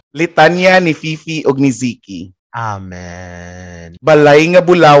Litanya ni Fifi ug ni Ziki. Amen. Balay nga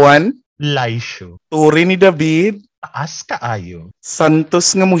bulawan, Laisyo. turi ni David, Taas kaayo.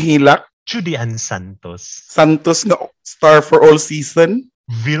 santos nga muhilak, Judian Santos. santos nga star for all season,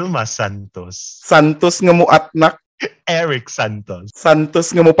 Vilma Santos. santos nga muatnak, Eric Santos.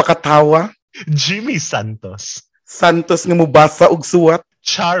 santos nga mupakatawa, Jimmy Santos. santos nga mubasa og suwat,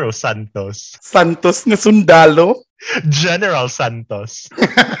 Charo Santos. santos nga sundalo, General Santos.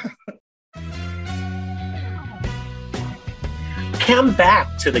 Come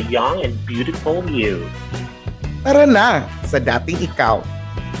back to the young and beautiful you. tara na sa dating ikaw.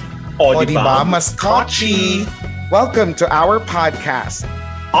 O diba, mas Kochi? Welcome to our podcast.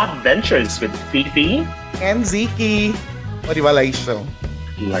 Adventures with Fifi And Ziki. O diba, Laisho?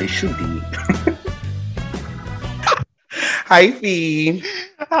 Laishu D. Hi, Fi.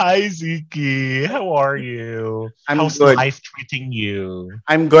 Hi, Ziki. How are you? I'm How's good. life treating you?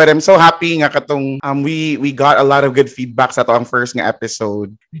 I'm good. I'm so happy nga katong we got a lot of good feedback sa to ang first nga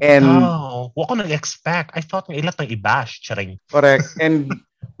episode. And Oh, wa ko nag-expect. I thought nga ilat ng i-bash. Charing. correct. And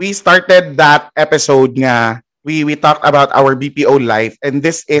we started that episode nga we talked about our BPO life, and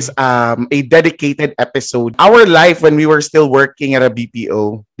this is a dedicated episode. Our life when we were still working at a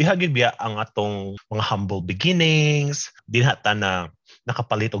BPO. Diha gid biya ang atong mga humble beginnings. Diha ta na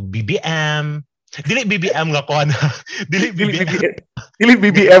nakapalit og BBM. Dili BBM nga ko na. Dili BBM. Dili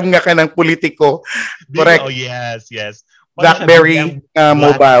BBM nga kanang politiko. Correct. Oh, yes, yes. BlackBerry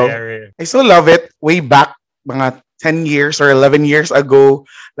mobile. I still love it. Way back, mga 10 years or 11 years ago,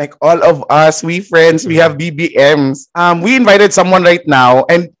 like all of us, we friends, we have BBMs. We invited someone right now,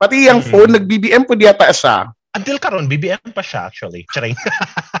 and pati yung phone, nag-BBM po yata siya. Until karon BBM pa siya actually. Charing.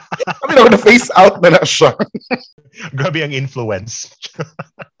 Kami na face out na siya. Grabe ang influence.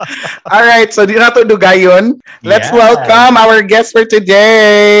 Alright, so di na to dugayon. Let's welcome our guest for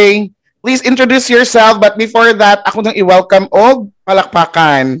today. Please introduce yourself, but before that, ako nang i-welcome og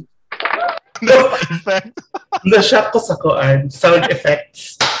palakpakan. Na-shock ko sa koan. Sound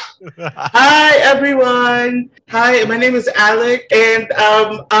effects. Hi, everyone. Hi, my name is Alic, and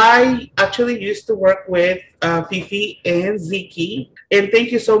I actually used to work with Fifi and Ziki. And thank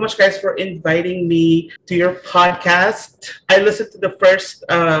you so much, guys, for inviting me to your podcast. I listened to the first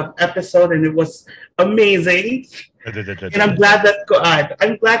episode, and it was amazing. And I'm glad that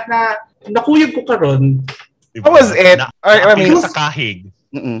I'm glad na nakuyog ko karon. How was it? I mean, sa kahig.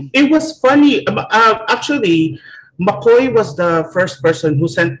 It was funny. Actually, McCoy was the first person who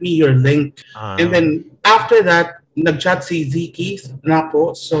sent me your link. And then after that, nag-chat si Ziki na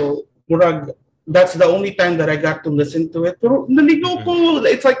ako. So, murag, that's the only time that I got to listen to it. Pero naligaw ko.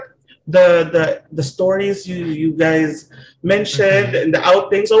 It's like the stories you guys mentioned and the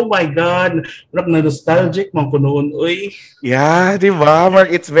outings. Oh my God. Murag na nostalgic man ko noon. Uy. Yeah, di ba? Mark,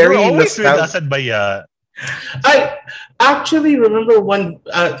 it's very nostalgic. I actually remember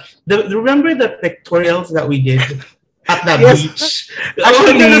remember the pictorials that we did at the beach.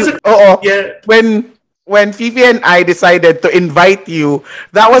 Actually, yeah. When Fifi and I decided to invite you,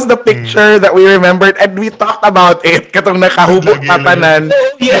 that was the picture that we remembered, and we talked about it. Katong nakahubog tatanan.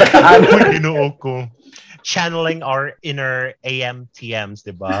 Ginoo ko. Channeling our inner AMTMs,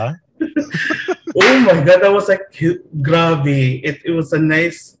 di ba? Oh my God, that was like grabe. It was a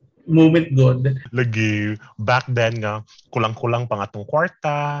nice moment good. Lagi, back then nga, kulang-kulang pang atong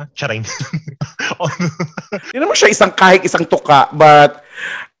kwarta. Charing. Hindi naman siya isang kahig, isang tuka, but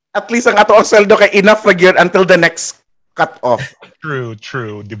at least ang ato ang sweldo kay enough lang yun until the next cut-off. True,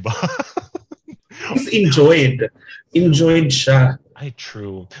 di ba? He's enjoyed siya. Ay,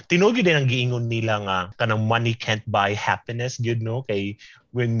 true. Tinugi din ang giingon nila nga kanang money can't buy happiness, you know, kay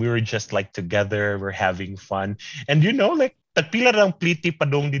when we were just like together, we're having fun. And you know, like, tagpila ng pliti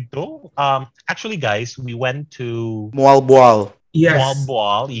padong dito. Actually, guys, we went to Mualboal. Yes.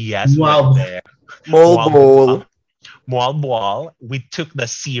 Mualboal. Yes, Mual. Mualboal. We took the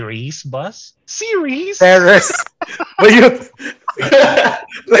series bus. Series? Ceres. But you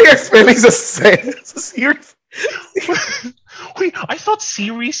like explaining the series. Wait, I thought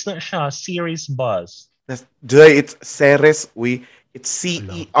series na siya. Series bus. It's Ceres. It's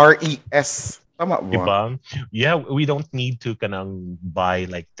CERES. Tama ba? Diba? Yeah, we don't need to kanang buy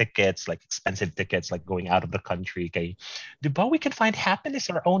like tickets, like expensive tickets, like going out of the country. Kay, diba? We can find happiness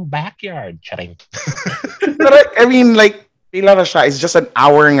in our own backyard. Charing. I mean, like, pila na siya. It's just an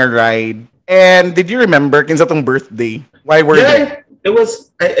hour nga ride. And did you remember kinsa tong birthday? Why were they? It was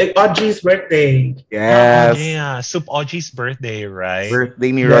Audrey's birthday. Yes. Yeah, Soup Audrey's birthday, right?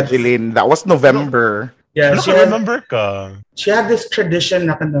 Birthday ni Rogelyn. That was November. Yeah, Ano ka, remember ka? She had this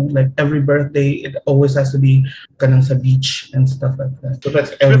tradition na kanang like every birthday, it always has to be kanang sa beach and stuff like that. So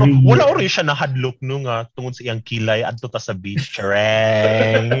that's Pero every year. wala rin siya nahadlok nung tungod sa iyang kilay adto ta sa beach.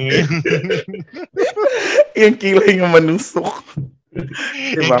 Chareng. Yung kilay nga manusok.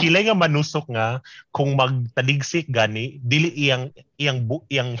 Yung kilay nga manusok nga kung magtaligsik gani dili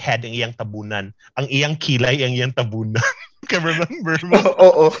iyang head ang iyang tabunan. Ang iyang kilay ang iyang tabunan. Can remember mo?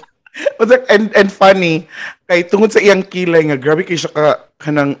 Oo. And funny, kay tungod sa iyang kilay nga, grabe kayo siya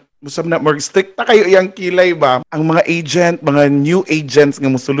kanang musab na more strict na kayo iyang kilay ba? Ang mga agent, mga new agents nga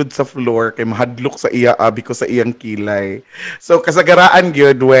musulod sa floor kay mahadlok sa iya abi ko sa iyang kilay. So kasagaraan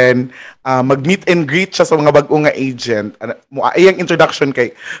gyud when mag-meet and greet siya sa mga bag-o nga agent. Iyang introduction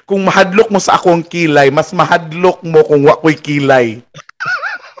kay kung mahadlok mo sa akong kilay, mas mahadlok mo kung wa ko'y kilay.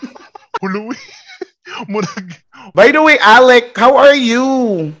 Huluwi. Murag. By the way, Alic, how are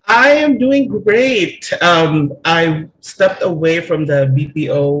you? I am doing great. I stepped away from the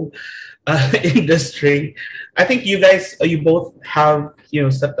BPO industry. I think you both have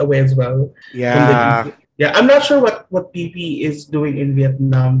stepped away as well. Yeah. Yeah, I'm not sure what PP is doing in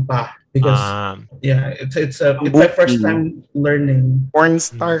Vietnam pa because it's my first time learning. Porn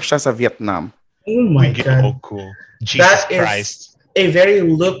star siya sa Vietnam. Oh my God. Oh, cool. Jesus Christ. A very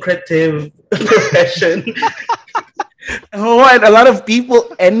lucrative profession. Oh, and a lot of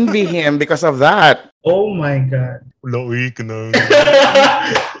people envy him because of that. Oh my God.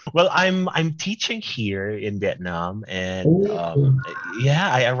 Well, I'm teaching here in Vietnam, and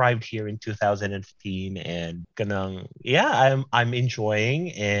I arrived here in 2015, and I'm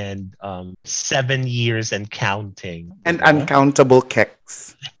enjoying, and 7 years and counting, and uncountable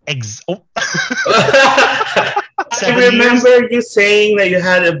kicks. I remember you saying that you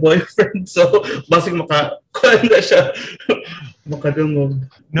had a boyfriend, so basig makakuha na siya. Makadungog.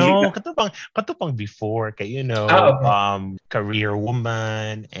 No, katupang before, kay career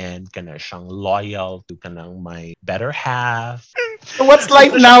woman, and kana siyang loyal to kanang my better half. So what's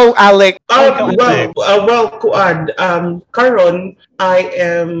life now, Alic? Kuan, karon I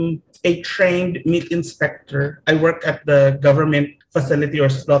am a trained meat inspector. I work at the government facility or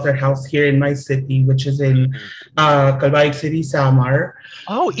slaughterhouse here in my city, which is in Calbayog City, Samar.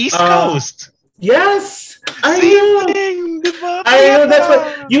 Oh, East Coast. Yes, I know. That's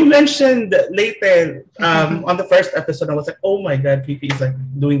what you mentioned later on the first episode. I was like, oh my God, Fifi is like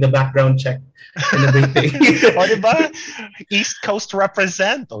doing the background check and everything. Oh, diba? East Coast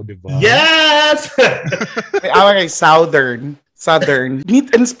represent. Oh, diba? Yes. Southern.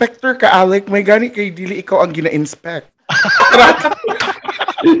 Meat inspector ka, Alic. May gani kay dili ikaw ang gina-inspect.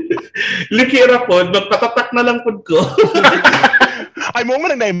 Likira po, magpatatak na lang po ko. Ay, mo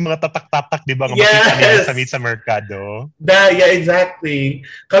man na yung mga tatak-tatak, di ba? Makikita nila sa meat sa merkado. Yeah, exactly.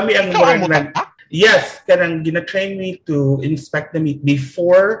 Kami ang yes, kanang gina-train me to inspect the meat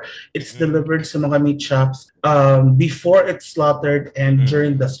before it's delivered sa mga meat shops, before it's slaughtered, and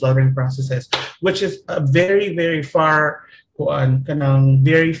during the slaughtering processes, which is a very, very far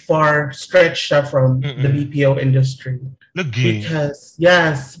very far stretch from the BPO industry. Because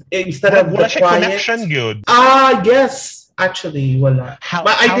instead of the quiet, connection good. Yes, actually, wala. How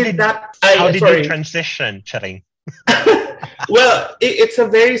did you transition, Charing? Well, it's a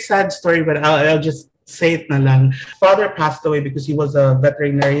very sad story, but I'll just say it na lang. Father passed away because he was a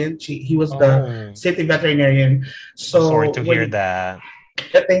veterinarian. He was the city veterinarian. So sorry to hear that.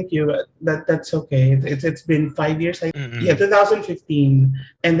 Thank you. That's okay. It's been 5 years. 2015.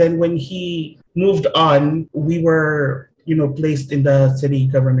 And then when he moved on, we were placed in the city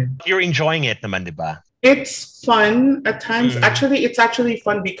government. You're enjoying it naman, di ba? It's fun at times. Actually, it's actually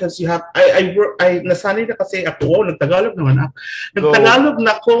fun because you have I nasanay na kasi ako. Nagtagalog naman ako. Nagtagalog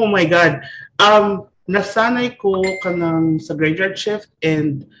na ako. Oh my God. Nasanay ko kanang sa graveyard shift,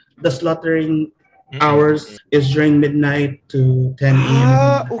 and the slaughtering hours is during midnight to 10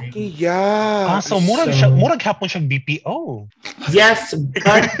 a.m. Okay, yeah. So murag hapon siyang BPO. Yes,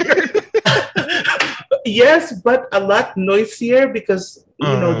 but yes, but a lot noisier because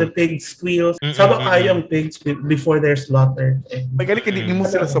the pig squeals. Saba kayong pigs before they're slaughtered. May gani kini mo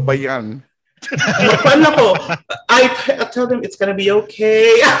sila sa bayan. I tell them it's gonna be okay.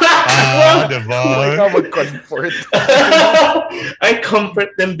 Mag-comfort. I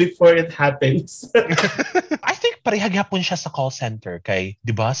comfort them before it happens. I think parehag hapon siya sa call center kay,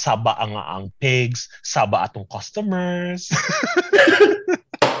 di ba? Saba ang pigs, saba atong customers.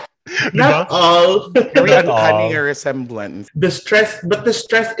 Not all. Very uncanny resemblance. The stress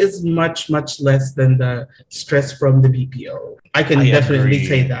is much, much less than the stress from the BPO. I can definitely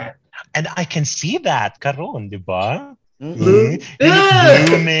say that. And I can see that, karon, di ba?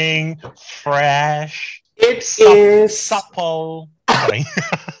 Blooming, fresh. It is supple, sorry,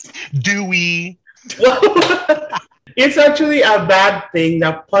 dewy. It's actually a bad thing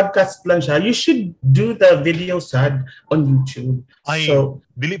na podcast lang siya. You should do the video sad on YouTube. Ay,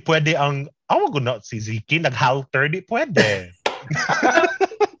 dili pwede ang awag ko na si Ziki nag-halter di pwede.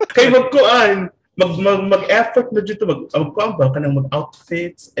 Kay magkuan mag-effort na dito magkuan ba kanang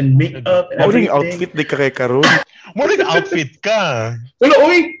mag-outfits and makeup and everything. Outfit di ka kay karon. Mo ring outfit ka. Wala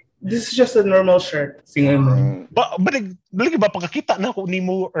oy. This is just a normal shirt. Singon. Balik ba pagkakita na ko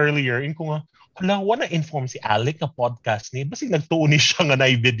nimo earlier in ko nga wala na inform si Alic na podcast ni basig nagtuon ni siya nga na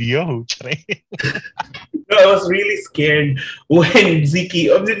video. No, I was really scared when Ziki,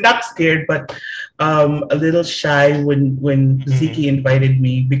 not scared, but a little shy when Ziki invited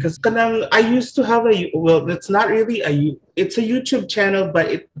me because I used to have it's not really it's a YouTube channel, but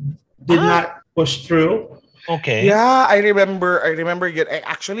it did not push through. Okay. Yeah, I remember I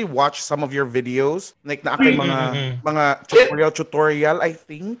actually watched some of your videos like na mga tutorial I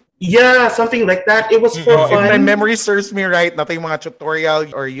think. Yeah, something like that. It was for fun. If my memory serves me right, nothing mga tutorial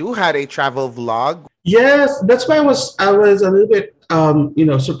or you had a travel vlog. Yes, that's why I was a little bit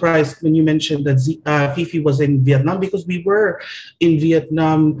surprised when you mentioned that Fifi was in Vietnam because we were in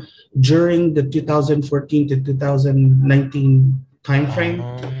Vietnam during the 2014 to 2019 time frame.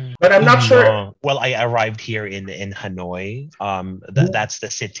 But I'm not sure. Well, I arrived here in Hanoi. That's the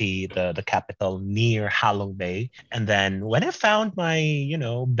city, the capital near Halong Bay. And then when I found my,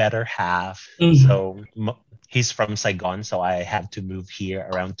 better half, so he's from Saigon, so I had to move here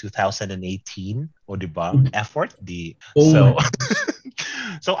around 2018. O diba? Effort di.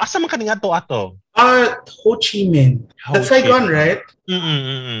 So asa man kaninga to ato? Ho Chi Minh. That's Saigon, right?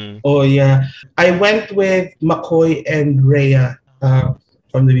 Oh yeah. I went with McCoy and Rhea.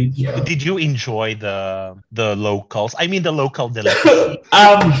 From the BPO. Did you enjoy the locals? I mean the local delicacy.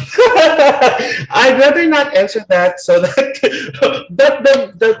 I'd rather not answer that so that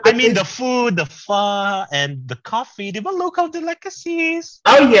I mean the food, the pho, and the coffee, the local delicacies.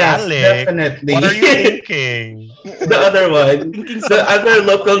 Oh yes, Alic, definitely. What are you thinking? The other one. The other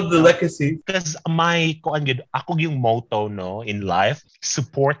local delicacy. Because ako yung motto in life,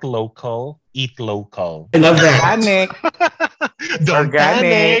 support local, eat local. I love that. Organic. Don't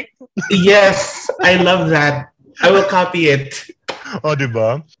panic. Yes, I love that. I will copy it. Oh,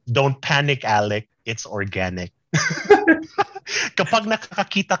 diba? Don't panic, Alic. It's organic. Kapag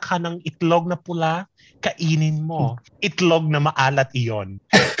nakakakita ka ng itlog na pula, kainin mo. Itlog na maalat iyon.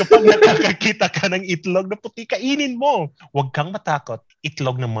 Kapag nakakakita ka ng itlog na puti, kainin mo. Huwag kang matakot.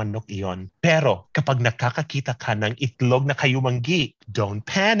 Itlog na manok iyon. Pero kapag nakakakita ka ng itlog na kayumanggi, don't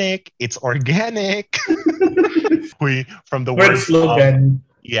panic. It's organic. From the word slogan.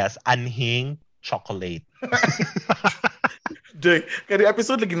 Yes, anhing chocolate. Jay, kaya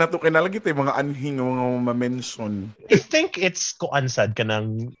episode lagi nato kay nalagi tay mga anhing mga ma-mention. I think it's kuansad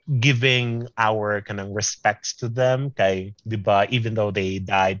kanang giving our kanang respects to them kay diba even though they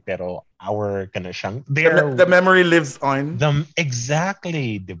died pero our kana siyang the memory lives on.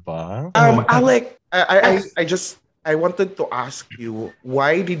 Exactly, diba? Alic, I wanted to ask you,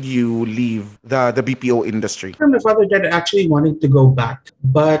 why did you leave the BPO industry? My father dad actually wanted to go back,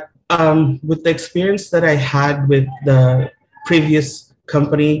 but with the experience that I had with the previous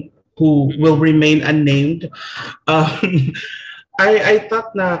company, who will remain unnamed, I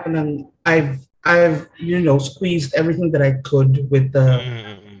thought na I've squeezed everything that I could with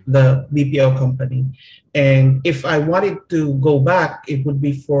the BPO company, and if I wanted to go back, it would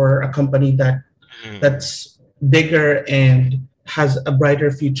be for a company that's bigger and has a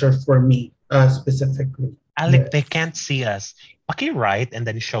brighter future for me specifically. Alic, Yes. they can't see us. Write and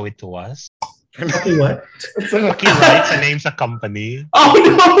then show it to us. Okay, what? Write sa name sa company. Oh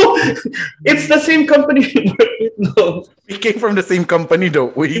no! It's the same company we work with. No. We came from the same company though.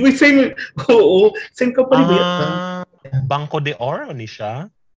 We same company ba yun? Banco de Oro ni siya.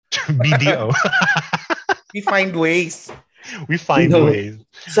 BDO. We find ways. We find ways.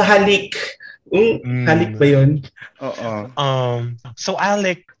 Sa Halik. Halik ba yun? Oo. So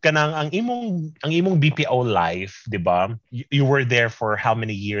Alic, kanang ang imong BPO life, 'di ba? You were there for how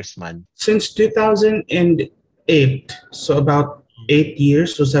many years, man? Since 2008. So about 8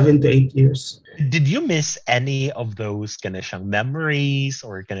 years, so 7 to 8 years. Did you miss any of those kana siyang memories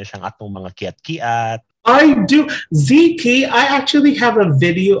or kana siyang atong mga kiat-kiat? I do. ZK, I actually have a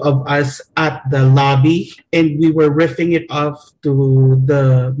video of us at the lobby and we were riffing it off to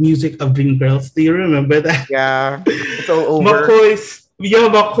the music of Dream Girls. Do you remember that? Yeah. It's all over. Yeah,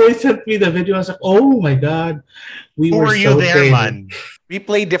 Makoy sent me the video. I was like, oh my god, we Who were were you so there, thin. man? We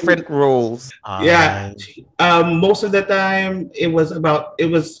play different roles. Yeah. Ah, Most of the time it was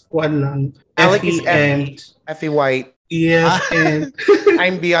Kwan lang. Alec is Effie and Effie White. yes ah. and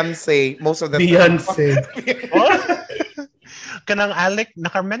I'm Beyonce most of the time. Beyonce. Oh. Kanang Alec,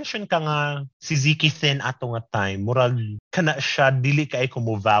 naka-mention ka nga si Ziki Thin ato nga time. Murag kana siya dili kay ko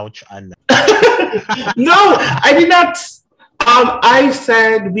mo vouch ana. No, I did not. I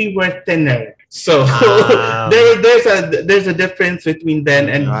said we were thinner. So there's a difference between then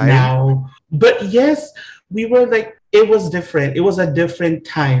and Right. now. But yes, we were like it was different. It was a different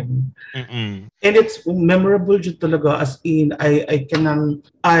time. Mm-mm. And it's memorable jud talaga as in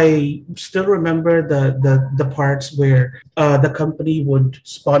I still remember the parts where the company would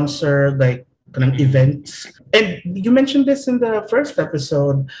sponsor like kanang events. And you mentioned this in the first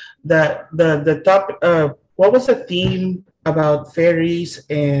episode that the top what was the theme about fairies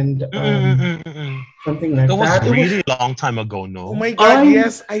and Mm-mm. something like That was that. really long time ago, Oh no? my god, I-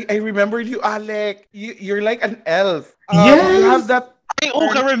 yes. I remembered you, Alec. You're like an elf. Yes. You have that Ay, oh,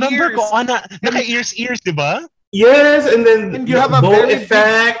 ka remember ears. ko, ana, naka-ears, di ba? Yes, and then And you have a bow very big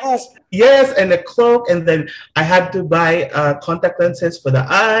effect. cloak. Yes, and a cloak, and then I had to buy contact lenses for the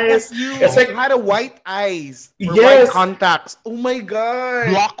eyes. Yes, you It's like had a white eyes or Yes. white contacts. Oh my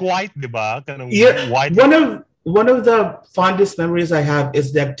god. Block white, di ba? Kanang Yeah, white. one of the fondest memories I have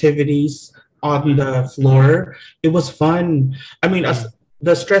is the activities on the floor. It was fun. I mean, as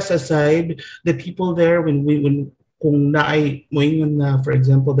the stress aside, the people there when kung naay moingon na, for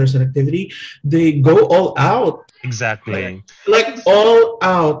example, there's an activity, they go all out, Exactly. like all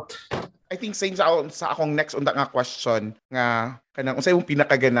out. I think same sa akong next unda nga question nga kanang unsay mong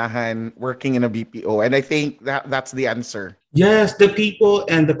pinakaganahan working in a BPO, and I think that's the answer. Yes, the people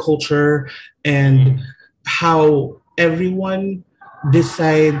and the culture and how everyone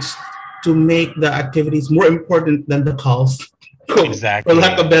decides to make the activities more important than the calls. Exactly. For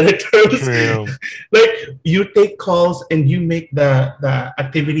lack of better terms. True. Like you take calls and you make the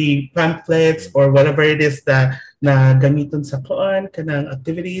activity pamphlets or whatever it is that na gamiton sa koan kanang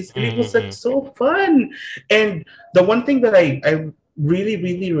activities. And it was like so fun. And the one thing that I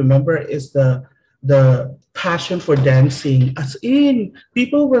really remember is the passion for dancing. As in,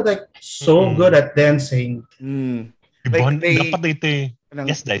 people were like so good at dancing. Like they- dapat ito eh. Kanang-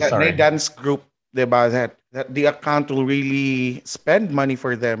 Yes, Dai, na sorry. dance group, diba, that the account will really spend money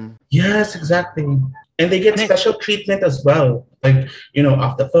for them. Yes, exactly. And they get Nick. special treatment as well, like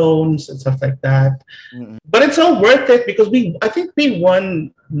off the phones and stuff like that. Mm-mm. But it's all worth it because I think we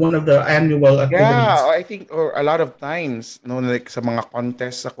won one of the annual activities. Yeah, I think or a lot of times no, like sa mga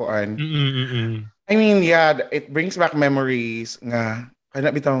contests sa kuan. Mm-mm. I mean, yeah, it brings back memories nga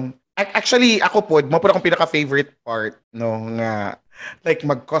kana bitong actually ako pod mo pod akong pinaka favorite part no nga like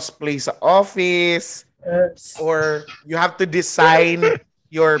mag-cosplay sa office Yes. or you have to design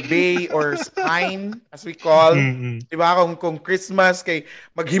your bay or spine as we call. Mm-mm. Diba kung Christmas kay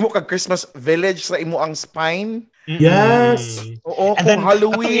maghimo kag Christmas village sa imo ang spine. Yes. Oo, And kung then,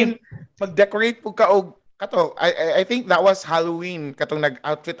 Halloween, mag-decorate po ka og kato. I think that was Halloween katong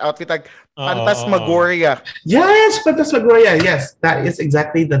nag-outfit ag Phantasmagoria. Yes, Phantasmagoria. Yes, that is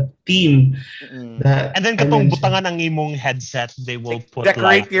exactly the theme. That And then I katong mentioned. butangan ang imong headset, they will put Decorate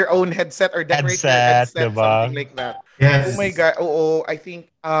like your own headset or decorate your Headset, headset, diba? something like that. Yes. Oh my god. Oo, I think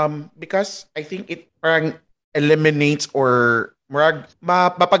because I think it parang eliminates or murag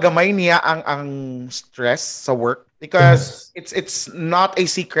mapagamay niya ang stress sa work because it's not a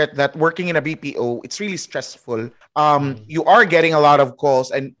secret that working in a BPO it's really stressful. You are getting a lot of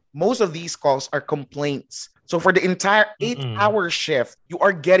calls and most of these calls are complaints. So for the entire 8-hour shift, you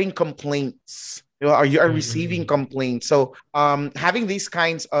are getting complaints. You are receiving complaints. So having these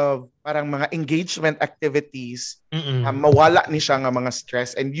kinds of parang mga engagement activities, mawala ni siya nga mga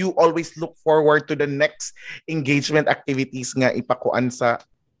stress and you always look forward to the next engagement activities nga ipakuan sa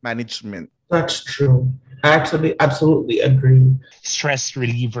management. That's true. I absolutely agree. stress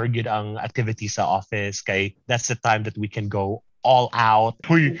reliever gid ang activity sa office kay that's the time that we can go all out.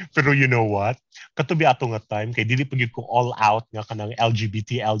 Uy, pero you know what? Katubi ato nga time kay dili pagid ko all out nga kanang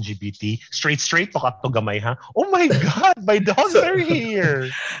LGBT straight pa kato gamay ha. Oh my god, my dogs are here.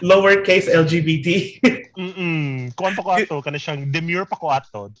 Lowercase LGBT. Kuan pa ko ato kana siyang demure pa ko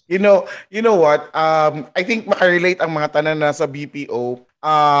ato. You know what? I think makarelate ang mga tanan na sa BPO.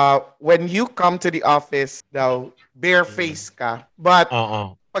 When you come to the office daw, bare face ka. But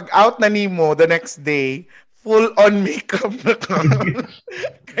pag out na nimo the next day, full on makeup na ka.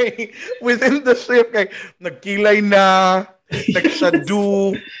 Kay within the shift kay nagkilay na,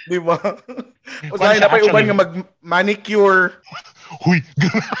 nag-shadow, di ba? O sa na pa uban nga mag-manicure. Huy.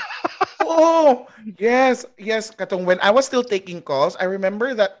 Oh, yes, yes. Katong when I was still taking calls, I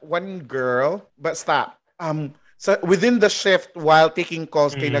remember that one girl, but stop. So within the shift while taking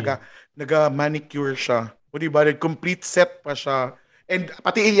calls, kay naga manicure siya. O di ba, complete set pa siya. And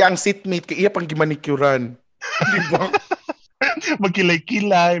pati iya ang seatmate, kay iya pang gimanicurean. Di ba?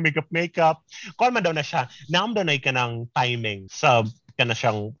 Magkilay-kilay, makeup. Kung man daw na siya, naam daw na ka ng timing. Sa, ka na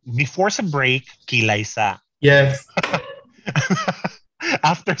siyang, before sa break, kilay sa. Yes.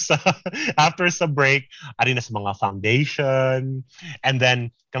 after sa after sa break, ari na sa mga foundation. And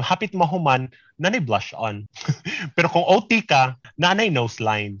then, kung hapit mahuman, nanay blush on. Pero kung OT ka, nanay nose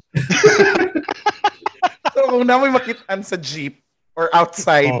line. So kung namoy makitaan sa jeep or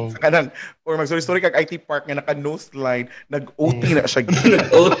outside Oh. sa kanang or magstory-story kag IT park nga naka nose line, nag-OT na siya.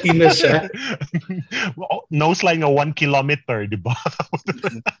 OT na siya. Nose line nga 1 kilometer, di ba?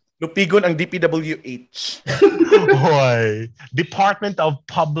 Lupigon ang DPWH. Hoy. Department of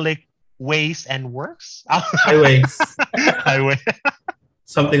Public Ways and Works? Highways. Highway.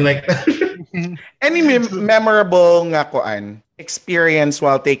 Something like that. Any memorable nga kuan experience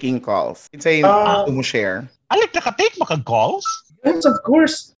while taking calls? Kinsay gusto mo share? Alic, naka-take mo kag calls? Yes, of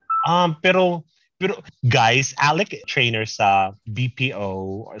course. Pero guys, Alic trainer sa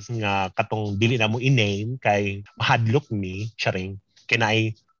BPO nga katong dili na mo i-name kay mahadlok ni charing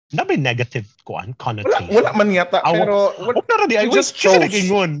kinay na may negative connotation. Wala man yata pero pero di I just chose.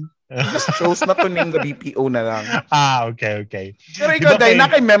 chose. Just chose na to name the BPO na lang. Okay. Pero ikaw dahil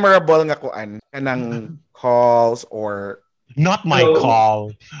na kay memorable nga kuan kanang calls or not my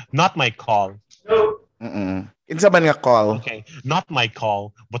call. No. Kinsa man nga call? Okay, not my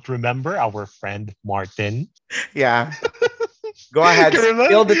call, but remember our friend Martin? Yeah. Go ahead,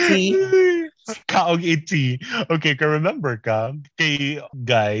 spill the tea. Kaog iti. Okay, remember ka? Kay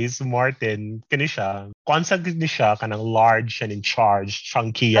guys, Martin, kani siya. Konsag ni siya kanang large and in charge,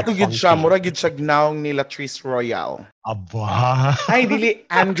 chunky at Ato gid siya, mura gid siya gnaong ni Latrice Royale. Aba. Ay, dili,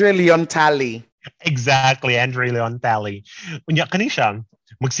 Andre Leon Talley. Exactly, Andre Leon Talley. Unya, kani siya,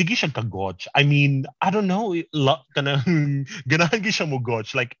 magsige siya kagotch. I mean, I don't know, ganahan siya mo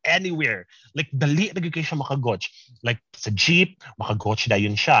gotch, like anywhere. Like, dali na siya makagotch. Like, sa jeep, makagotch da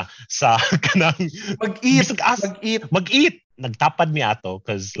yun siya. Sa kanang... Mag-eat. Nagtapad mi ato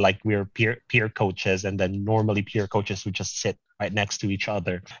because like we're peer coaches and then normally peer coaches would just sit right next to each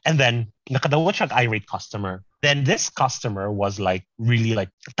other. And then, nakadawat siya irate customer. Then this customer was like, really like,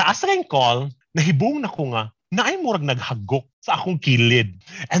 taas na yung call, nahibong na ko nga, naay murag naghagok sa akong kilid.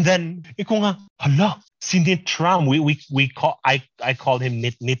 And then, iko nga, hala, si Nitram. I called him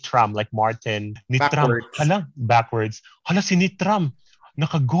Nitram, like Martin. Nitram. Backwards. Hala, si Nitram.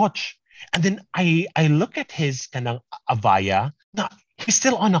 Nakagotch. And then I look at his kanang avaya, na he's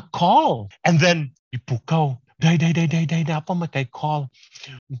still on a call. And then, ipukaw. Day, na pa matay call.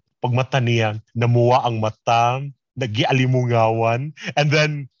 Pagmata niya, namuwa ang mata, nagialimungawan. And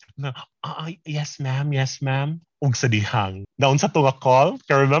then, yes ma'am. Ug sa dihang. Naun sa tunga call,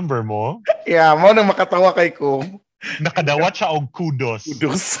 ka-remember mo? Yeah, mo nang makatawa kay ko. Nakadawat siya og kudos.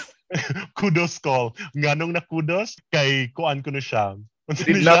 Kudos call. Nganong na kudos? Kay kuan ko na siya.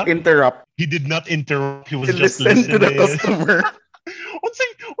 He did not interrupt. He did not interrupt. He was He just listened listening. to the customer.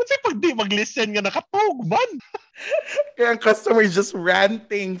 Unsay pag di mag-listen nga nakatugban? Kaya ang customer is just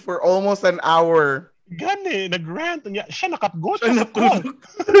ranting for almost an hour. Gani, nag-rant niya. Siya nakatgot. Siya natulog.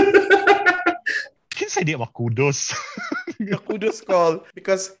 Kinsay di makudos. Kudos call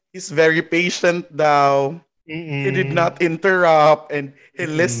because he's very patient daw. He did not interrupt and he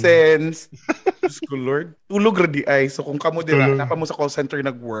listens. Diyos ko, Lord. Tulog radi ay. So kung kamo dira, napa mo sa call center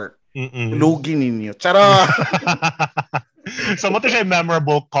nag-work, tulogin ninyo. Chara! So mo to siya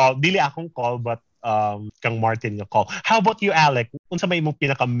memorable call. Dili akong call but kang Martin nga call. How about you, Alic? Unsa may imong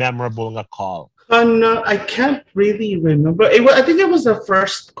pinaka-memorable nga call? I can't really remember. I think it was the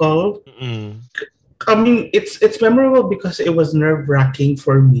first call. I mean, it's memorable because it was nerve-wracking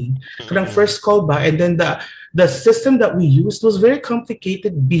for me. Kanang first call ba, and then the system that we used was very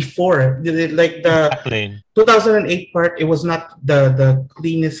complicated before. Like the 2008 part, it was not the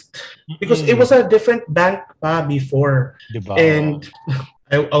cleanest because it was a different bank pa before. Diba? And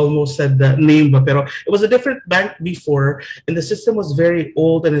I almost said the name, but it was a different bank before, and the system was very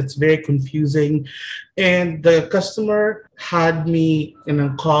old and it's very confusing. And the customer had me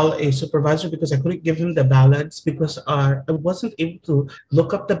call a supervisor because I couldn't give him the balance because I wasn't able to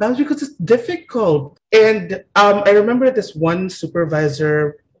look up the balance because it's difficult. And I remember this one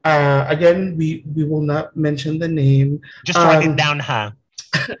supervisor. Again, we will not mention the name. Just write it down, huh?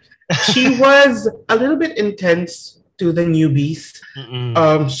 She was a little bit intense to the newbies.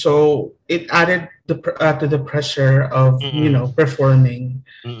 So it added to the pressure of performing.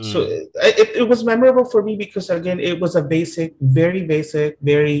 So it was memorable for me because again it was a very basic,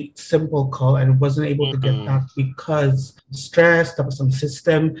 very simple call, and wasn't able to get that because stress, there was some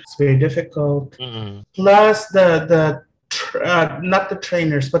system, it's very difficult. Plus not the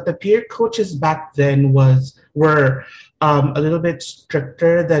trainers, but the peer coaches back then were a little bit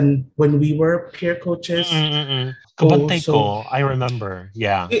stricter than when we were peer coaches. Kabantay ko, I remember.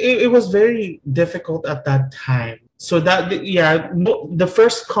 Yeah. It was very difficult at that time. So the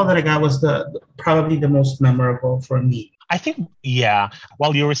first call that I got was probably the most memorable for me. I think,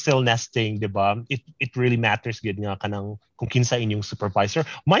 while you were still nesting, diba, it really matters good nga kanang kung kinsa inyong supervisor.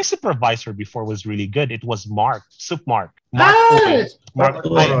 My supervisor before was really good. It was Mark. Mark Uy. Mark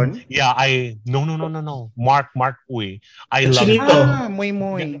Uy. No. Mark Uy. I love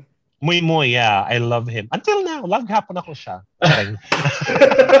him. Muy, yeah. I love him. Until now, love hapon ako siya.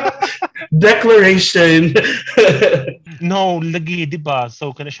 Declaration. No, lagi, diba?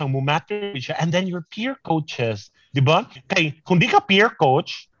 So, kana siyang mumatter siya. And then your peer coaches, diba? Kay, kung di ka peer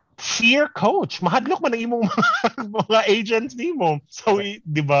coach, fear coach. Mahadlok man ang imong mga agents ni mo. So,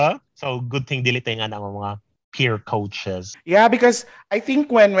 diba? So, good thing dili tayo nga ng mga peer coaches. Yeah, because I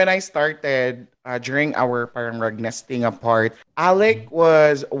think when I started during our parang rug nesting apart, Alic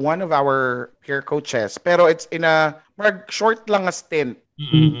was one of our peer coaches. Pero it's in a short lang a stint.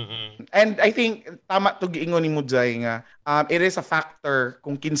 And I think tama to giingon ni mo Jay nga it is a factor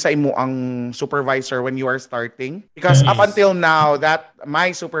kung kinsay mo ang supervisor when you are starting, because up until now that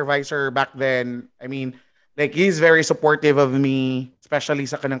my supervisor back then, I mean, like, he's very supportive of me, especially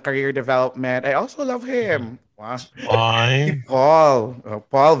sa kanang career development. I also love him. Wow. Why? Si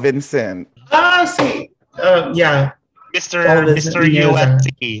Paul Vincent. Yeah. Mr.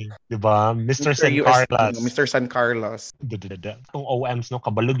 USC, diba? Mr. San Carlos. Mr. San Carlos. Itong OMs, no,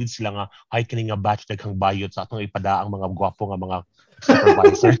 kabalugid sila nga, ay kini nga batch daghang bayot sa atong ipada ang mga gwapo nga mga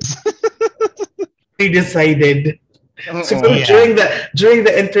supervisors. They decided. So during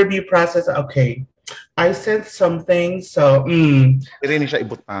the interview process, okay, I said something, so Dili ni siya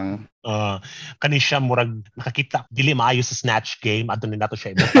ibutang. Kani siya murag nakakita dili maayo sa snatch game, adto ni nato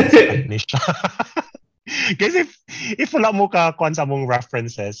siya ibutang sa kani siya. Because if wala mo ka kuan sa mong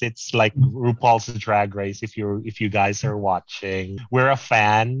references, it's like RuPaul's Drag Race. If you guys are watching, we're a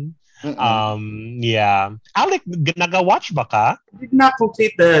fan. Yeah. Alic, naga-watch ba ka? I did not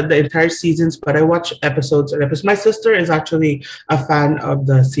complete the entire seasons, but I watched episodes. My sister is actually a fan of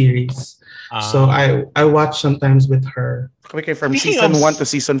the series. So I watch sometimes with her. From season 1 to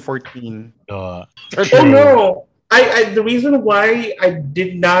season 14. Oh no! I the reason why I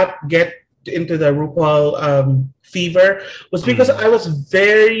did not get into the RuPaul fever was because I was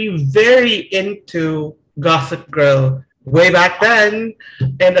very, very into Gossip Girl way back then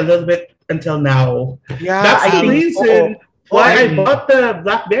and a little bit until now. Yeah, that's the reason why I bought the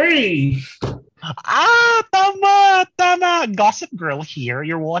BlackBerry. Tama. Gossip Girl here,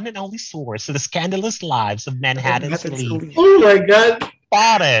 your one and only source of the scandalous lives of Manhattan's elite. Oh my God.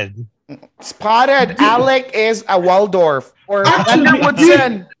 Spotted. Alic is a Waldorf or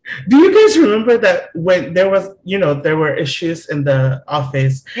Woodson. Do you guys remember that when there were issues in the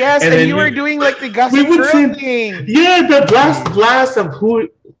office? Yes, and you were doing like the Gossip Girl thing. Yeah, the blast of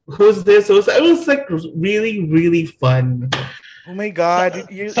who's this? It was like really, really fun. Oh my God.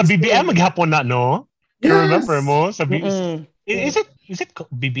 Sa BBM maghapon na, no? Yes. I remember mo? Sa Is it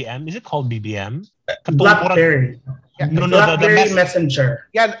BBM? Is it called BBM? BlackBerry. No, BlackBerry Messenger.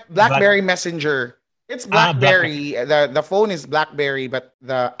 Yeah, BlackBerry Messenger. It's BlackBerry. The phone is BlackBerry, but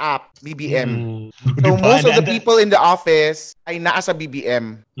the app BBM. So most of the people in the office ay naa sa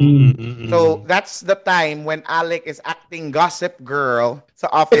BBM. So that's the time when Alic is acting Gossip Girl sa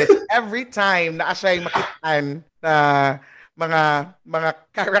office. Every time naa siya makitaan na mga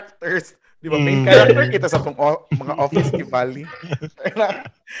characters. Di ba? Main character kita sa mga office ni Bali.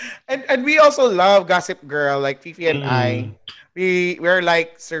 and we also love Gossip Girl, like Fifi and I. We're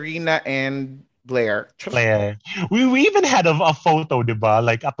like Serena and Blair. We even had a photo, di ba?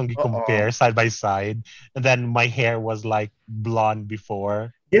 Like atong compare side by side. And then my hair was like blonde before.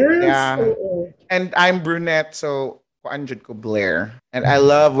 Yes. Yeah. And I'm brunette, so kuanjud ko Blair. And I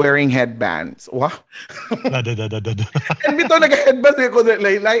love wearing headbands. Wow. And bito nag-headband ko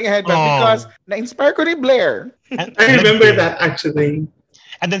like headband because na-inspire ko ni Blair. I remember that actually.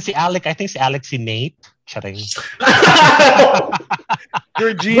 And then I think si Nate. Charing.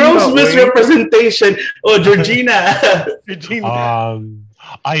 Georgina. Gross misrepresentation. Oh, Georgina.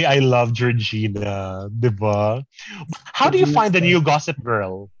 I love Georgina, diba? How do you find the new Gossip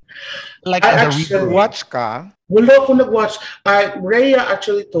Girl? Like I actually watch ka. Wala ko nag-watch. Rhea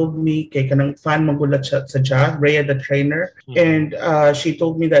actually told me, kay kanang fan magulat siya sa Ja, Rhea the trainer. And she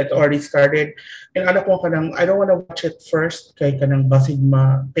told me that it already started. And anak ko kanang, I don't want to watch it first, kay kanang basig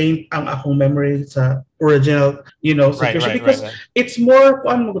ma-paint ang akong memory sa original, situation. Because it's more,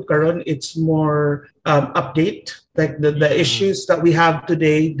 it's more update. Like the issues that we have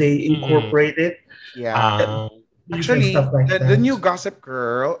today, they incorporated. Yeah. Actually, like the new Gossip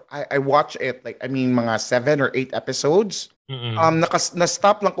Girl, I watch it like mga 7 or 8 episodes.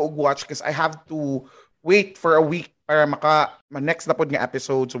 Na-stop lang ko watch because I have to wait for a week para next na pod nga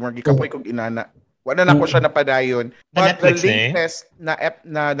episode so mga gikapoy kog inana. Wala na ko siya napadayon. But the latest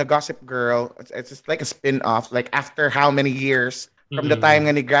na Gossip Girl, it's just like a spin-off like after how many years from the time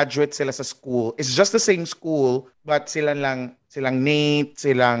nga ni-graduate sila sa school. It's just the same school, but silang Nate,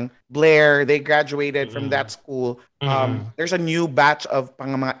 silang Blair, they graduated from that school. There's a new batch of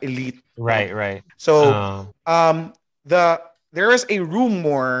mga elite. Right. So, there is a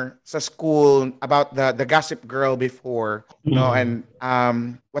rumor sa school about the Gossip Girl before, and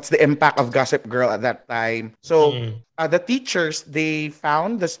what's the impact of Gossip Girl at that time. So, the teachers, they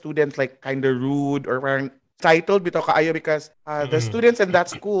found the students like kind of rude or parang titled bitaw kaayo because the students in that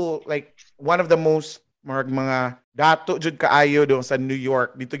school, like one of the most mga dato jud kaayo do sa New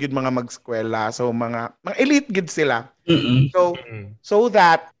York, dito gid mga mag-eskwela, so mga elite gid sila. So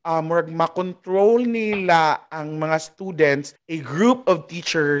that makontrol nila ang mga students, a group of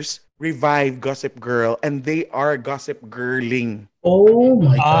teachers revive Gossip Girl and they are Gossip Girling. Oh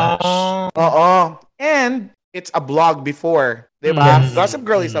my gosh. And it's a blog before. Diba? Gossip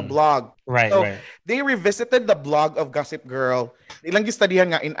Girl is a blog. Right. They revisited the blog of Gossip Girl. Ilang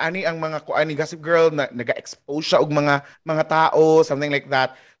gistadihan nga ani ang mga kuan ni Gossip Girl na naga-expose siya og mga tao, something like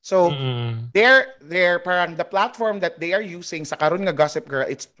that. So they're parang the platform that they are using sa karon nga Gossip Girl,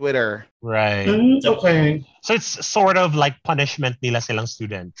 it's Twitter. Right. Okay. So it's sort of like punishment nila silang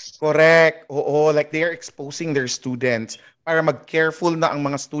students. Correct. Oo, like they are exposing their students para mag-careful na ang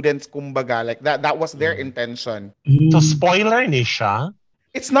mga students kumbaga. Like that was their intention. So spoiler ni siya?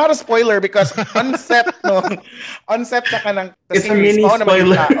 It's not a spoiler because on-set na ka ng it's a mini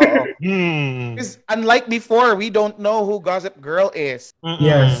spoiler. Because unlike before, we don't know who Gossip Girl is.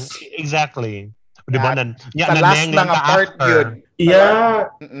 Yes. Exactly. Diba? Sa last na nga part yun.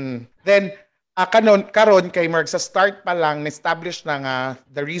 Yeah. Then, karon kay Mark, sa start pa lang, na-establish na nga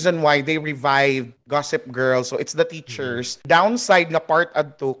the reason why they revived Gossip Girl. So, it's the teachers. Downside nga part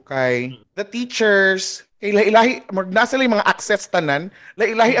adto kay the teachers, kay ilahi nasa lang mga access tanan,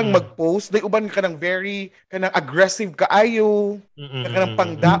 ilahi ang mag-post, day uban kanang very kanang aggressive kaayo, kanang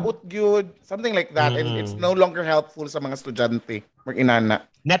pangdaot gyud, something like that, and it's no longer helpful sa mga estudyante. Mag-inana.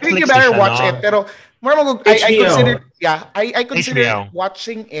 I think you better watch it, pero I consider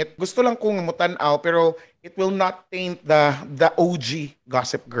watching it. Gusto lang kong mutan-aw, pero it will not taint the OG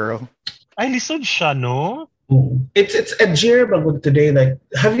Gossip Girl. Ay, lisod siya, no? It's edgier bagod today. Like,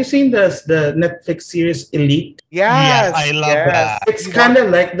 have you seen the Netflix series Elite? Yes, I love that. It's kind of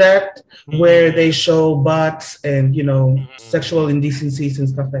like that, where they show butts and sexual indecencies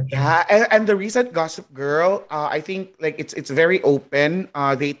and stuff like that. Yeah, and the recent Gossip Girl, I think like it's very open.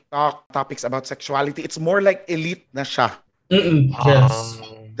 They talk topics about sexuality. It's more like Elite na siya. Yes,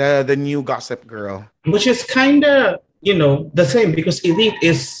 the new Gossip Girl, which is kind of the same because Elite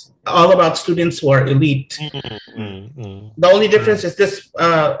is all about students who are elite. The only difference is this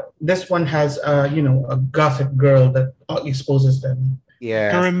one has a Gossip Girl that exposes them.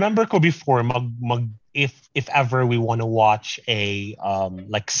 Yeah. I remember ko before if ever we want to watch a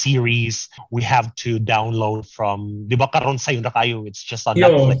like series, we have to download from di ba karon sayo na kayo, it's just on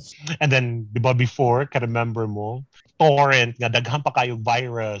Netflix. And then di ba before ka remember mo torrent nga daghan pa kayo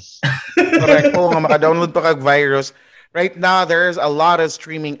virus. Correct po nga maka-download pa kag virus. Right now, there's a lot of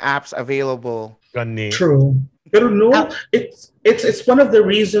streaming apps available. True. Pero no, it's one of the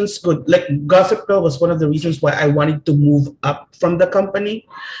reasons. Good, like Gossip Girl was one of the reasons why I wanted to move up from the company,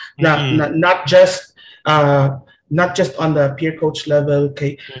 not just on the peer coach level.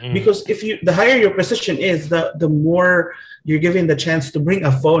 Okay, because the higher your position is, the more you're given the chance to bring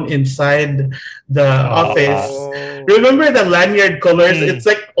a phone inside the office. Remember the lanyard colors? It's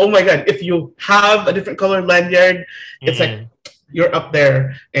like, oh my God, if you have a different color lanyard, it's like you're up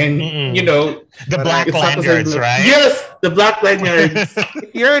there. And, the black lanyards, right? Yes, the black lanyards.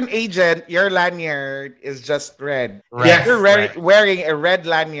 If you're an agent, your lanyard is just red. Yes. If you're wearing a red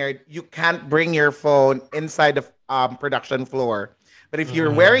lanyard, you can't bring your phone inside the production floor. But if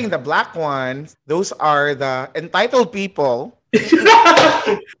you're wearing the black ones, those are the entitled people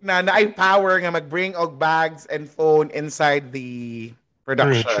na ay power nga magbring og bags and phone inside the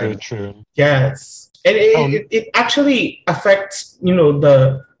production. True. Yes. And it actually affects,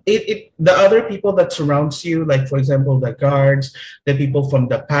 the other people that surrounds you, like for example the guards, the people from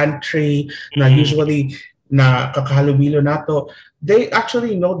the pantry, na usually na kakahalubilo nato, they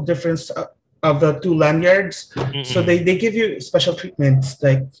actually know the difference of the two lanyards. So they give you special treatments,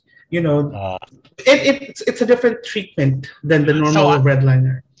 like it's a different treatment than the normal red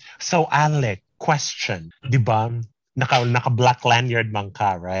lanyard. So Alec, question, di ba? Naka black lanyard man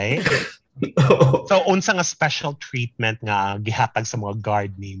ka, right? So unsa nga special treatment nga gihatag sa mga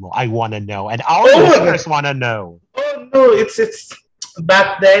guard nimo? I wanna know, and our listeners wanna know. Oh no, it's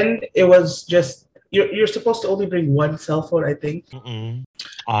back then it was just you're supposed to only bring one cell phone, I think.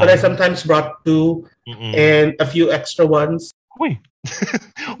 But I sometimes brought two and a few extra ones. Wait.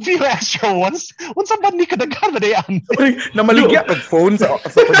 Few extra ones? Unsa ba ni kadaghan ba dayan? Namaligya pag phone sa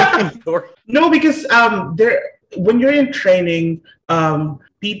floor. No, because when you're in training,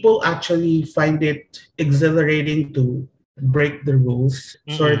 people actually find it exhilarating to break the rules,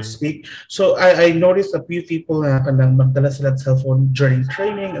 so to speak. So I noticed a few people na magdala sila cell phone during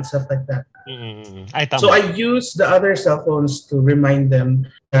training and stuff like that. So I use the other cell phones to remind them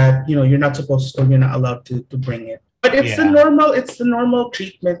that you're not supposed to, you're not allowed to bring it. But it's the normal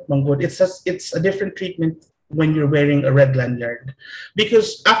treatment, Manggod. It's a different treatment when you're wearing a red lanyard.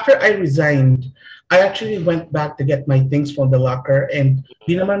 Because after I resigned, I actually went back to get my things from the locker, and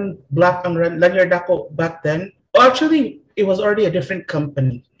di naman black ang lanyard ako back then. Oh, actually, it was already a different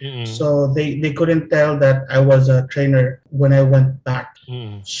company. So they couldn't tell that I was a trainer when I went back.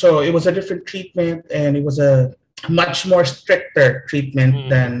 So it was a different treatment, and it was a much more stricter treatment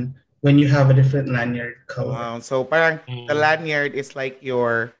than when you have a different lanyard color. Wow. So parang the lanyard is like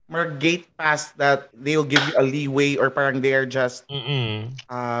your more gate pass that they'll give you a leeway, or parang they are just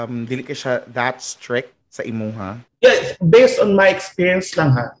dili ka siya that strict sa imuha. Yeah, based on my experience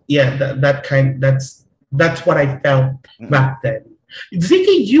lang ha. Yeah, that's what I felt back then.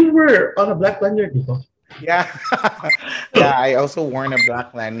 Ziki, you were on a black lanyard, di ba? Yeah. Yeah, I also worn a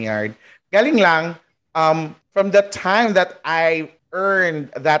black lanyard. Galing lang, from the time that I earned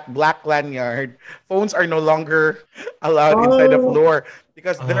that black lanyard, phones are no longer allowed inside the floor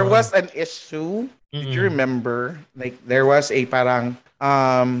because there was an issue. Did you remember? Like there was a parang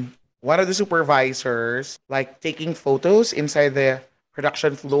one of the supervisors like taking photos inside the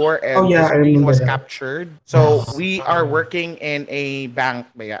production floor, and the screen was captured. So we are working in a bank,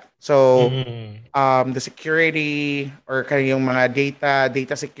 baya. So the security or kanyang mga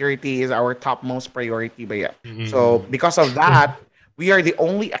data security is our topmost priority, baya. So because of that, we are the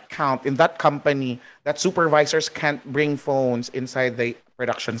only account in that company that supervisors can't bring phones inside the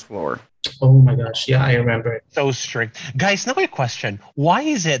production floor. Oh my gosh, yeah, I remember it. So strict. Guys, now a question. Why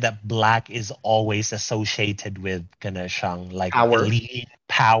is it that black is always associated with kanashang like elite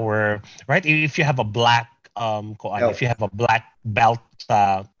power, right? If you have a black if you have a black belt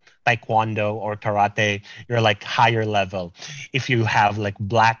taekwondo or karate, you're like higher level. If you have like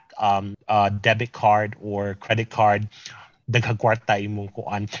black debit card or credit card, daghagkwarta imong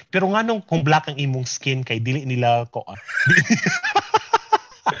kuan. Pero nganong kung black ang imong skin kay dili nila kuan.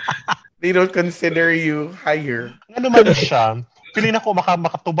 They don't consider you higher. Ano man siya? Piling ako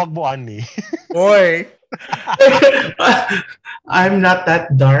makatubag mo ani. Boy. I'm not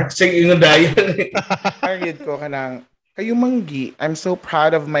that dark. Sige nga dayon. Target ko kanang kayumanggi. I'm so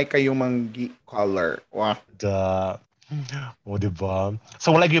proud of my kayumanggi color. Wow. O, diba?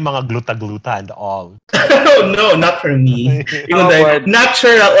 So, wala yung mga gluta-gluta and all. No, not for me.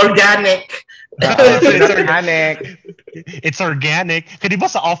 Natural, organic. It's organic. It's organic. Kaya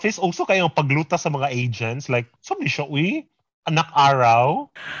diba sa office, also kayong pagluta sa mga agents? Like, sabi siya, anak araw?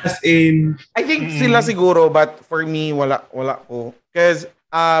 As in... I think sila siguro, but for me, wala ko. Because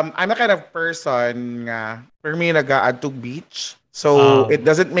I'm the kind of person nga, for me, nag-add to beach. So, it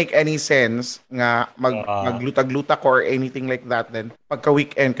doesn't make any sense nga magluta-gluta ko or anything like that. Then,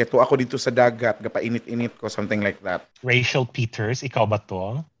 pagka-weekend, kato ako dito sa dagat, gapainit-init ko, something like that. Rachel Peters, ikaw ba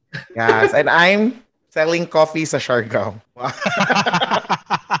to? Yes, and I'm selling coffee sa Siargao.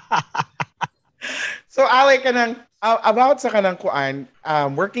 So, Alic, about sa kanang kuan,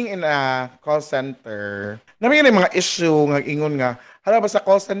 working in a call center, namin yung mga issue nga ingon nga, hala ba sa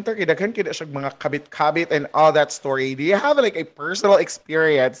call center, kidaghan kida siya mga kabit-kabit and all that story. Do you have like a personal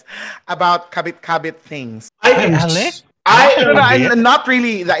experience about kabit-kabit things? I'm not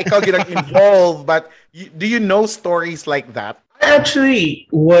really that ikaw ginang involved, but do you know stories like that? I actually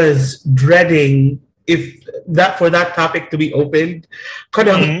was dreading for that topic to be opened.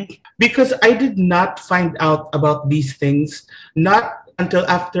 Because I did not find out about these things not until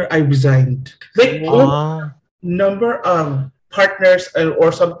after I resigned. Like number of partners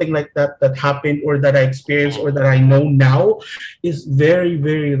or something like that happened or that I experienced or that I know now is very,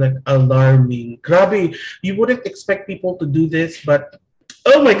 very like alarming. Grabe, you wouldn't expect people to do this, but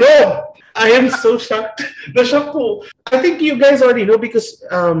oh my god, I am so shocked. The shock po. I think you guys already know because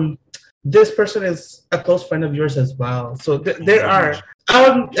this person is a close friend of yours as well. So there are.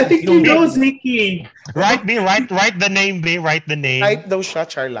 I think you know Ziki. Write the name, B. Write the name. Right daw siya,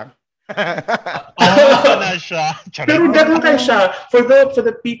 char lang. Na siya. Pero dagan kayo siya. For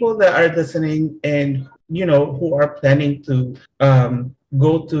the people that are listening and you know who are planning to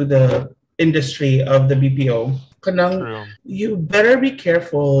go to the industry of the BPO, you better be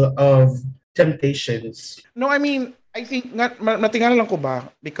careful of temptations. No, I mean, I think natingan lang ko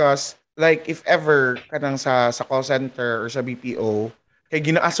ba because like if ever kanang sa call center or sa BPO kay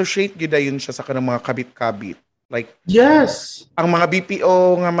gina-associate gyud yun siya sa kanang mga kabit-kabit. Like yes, ang mga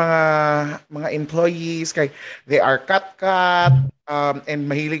BPO nga mga employees kay they are Katkat and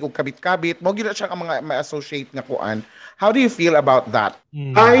mahilig og kabit-kabit. Mo gyud siya ang mga ma-associate nga kuan. How do you feel about that?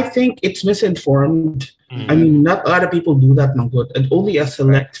 I think it's misinformed. I mean, not a lot of people do that, Manggod, and only a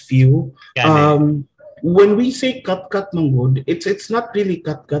select few. When we say Katkat, Manggod, it's not really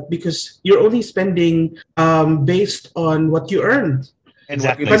Katkat because you're only spending based on what you earned.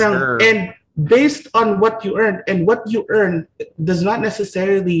 Exactly. And based on what you earn, and what you earn does not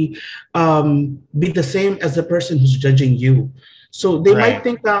necessarily be the same as the person who's judging you. So they might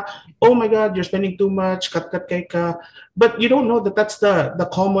think that, oh my God, you're spending too much, kat kay ka. But you don't know that that's the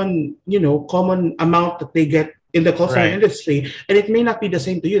common amount that they get in the call center industry, and it may not be the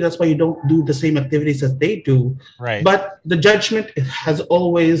same to you. That's why you don't do the same activities as they do. Right. But the judgment has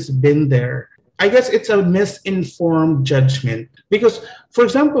always been there. I guess it's a misinformed judgment because, for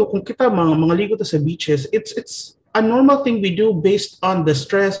example, kung kita mga ligo ta sa beaches, it's a normal thing we do based on the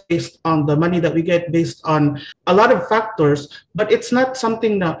stress, based on the money that we get, based on a lot of factors. But it's not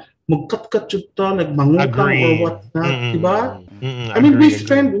something na magkat-kat like mangutang or whatnot, diba? I mean,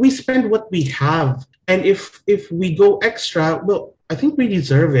 we spend what we have, and if we go extra, well, I think we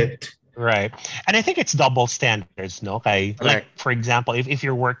deserve it. Right. And I think it's double standards, no? Okay. Like, for example, if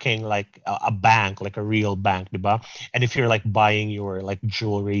you're working like a bank, like a real bank, diba? And if you're like buying your like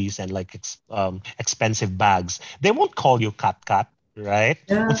jewelries and like expensive bags, they won't call you Katkat, right?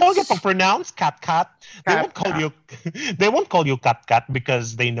 Yes. So get pronounced Katkat. They won't call you Katkat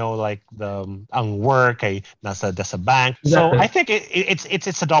because they know like the ang work ay nasa bank. Exactly. So I think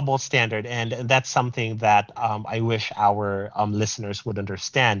it's a double standard, and that's something that I wish our listeners would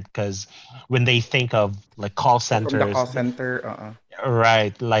understand, because when they think of like call centers, from the call center,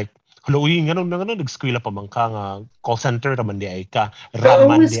 right, like Huluin nga nung nag-skwela pa man ka nga call center raman di ay ka.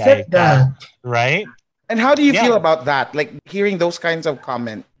 Raman di ay ka. Right? And how do you feel about that? Like hearing those kinds of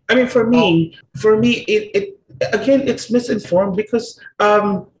comments? I mean, for me, it again, it's misinformed because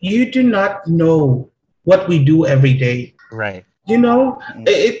you do not know what we do every day. Right. You know,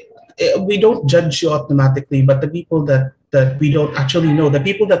 we don't judge you automatically, but the people that we don't actually know, the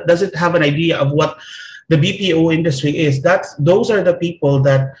people that doesn't have an idea of what the BPO industry is, those are the people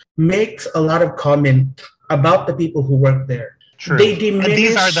that makes a lot of comment about the people who work there. True. And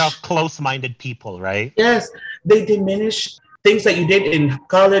these are the close-minded people, right? Yes, they diminish things that you did in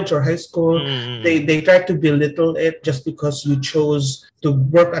college or high school. They try to belittle it just because you chose to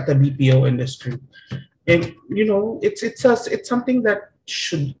work at the BPO industry, and you know it's something that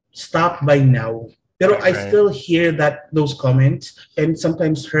should stop by now. Pero I still hear those comments, and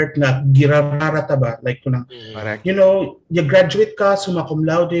sometimes hurt na girarata ba, like kunang, you know, you graduate ka summa cum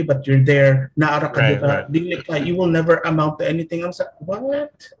laude but you're there naara ka ka, you will never amount to anything. I'm like,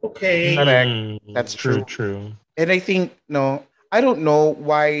 what? Okay. Correct. That's true. And I think I don't know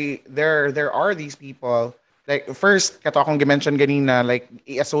why there are these people. Like first, kato akong gimension ganina, like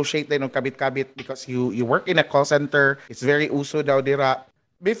i-associate din ng kabit-kabit because you work in a call center. It's very uso daw dira.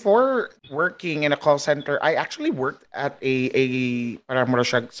 Before working in a call center, I actually worked at a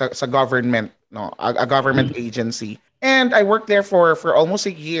government, a government agency. And I worked there for almost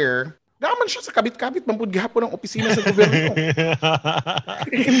a year. Naman siya sa kabit-kabit, mampud gihapon ng opisina sa gobyerno.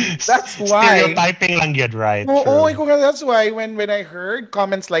 That's why. Stereotyping lang yun, right? That's why when I heard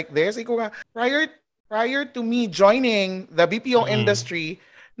comments like this, prior to me joining the BPO industry,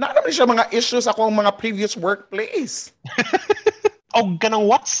 naman siya mga issues ako ang mga previous workplace. Ganang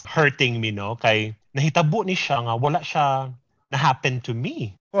what's hurting me, no? Kay nahitabo ni siya nga wala siya na-happen to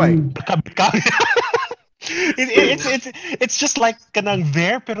me. Why? It's just like kanang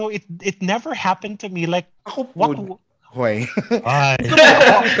there, pero it never happened to me. Like ako what? Why? Ay.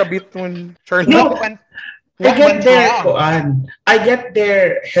 Kabit nun. No, I get their koan. I get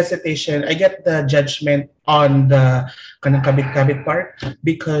their hesitation. I get the judgment on the kanang kabit-kabit part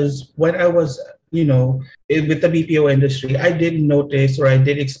because when I was, with the BPO industry, I did notice or I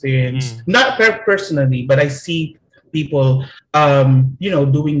did experience not personally, but I see people,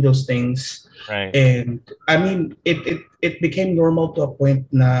 doing those things. Right. And I mean, it became normal to a point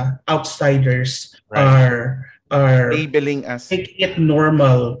na outsiders Right. are labeling us. making it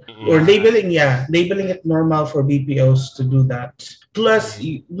normal or labeling it normal for BPOs to do that. Plus,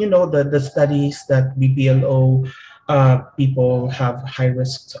 the studies that BPLO people have high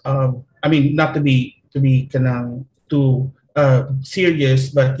risks of. I mean, not to be kanang too serious,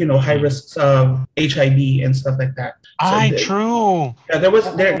 but high risks of HIV and stuff like that. True. Yeah,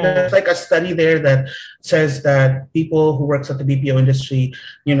 there's like a study there that says that people who works at the BPO industry,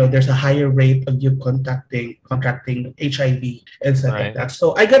 there's a higher rate of you contracting HIV and stuff like that.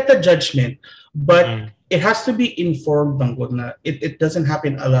 So I get the judgment, but it has to be informed, Bangod. It doesn't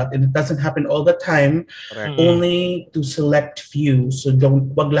happen a lot, and it doesn't happen all the time. Only to select few. So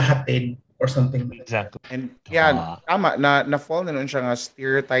wag lahatin or something like exactly. that. And tama na fall na nun siya nga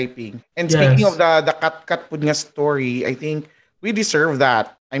stereotyping. And speaking of the Katkat pud nga story, I think we deserve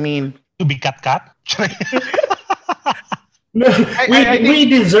that. I mean, to be Katkat. We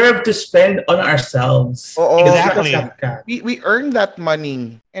deserve to spend on ourselves. Exactly. We earn that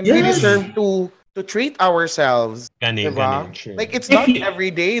money, and we deserve to treat ourselves. Like it's not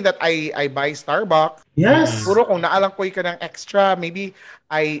every day that I buy Starbucks. Yes. Puro kung naalang ko ka ng extra, maybe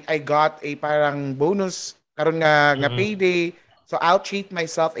I got a parang bonus karon nga payday. So I'll treat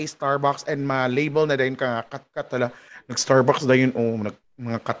myself a Starbucks and ma-label na din ka Katkat tala. Nag-Starbucks da yun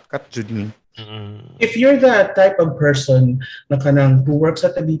mga Katkat jud ni. If you're the type of person na kanang who works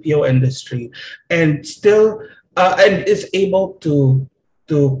at the BPO industry and still and is able to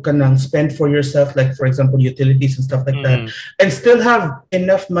kanang spend for yourself, like for example utilities and stuff like that, and still have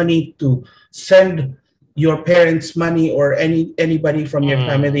enough money to send your parents money or anybody from your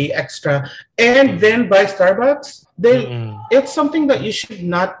family extra, and then buy Starbucks, then it's something that you should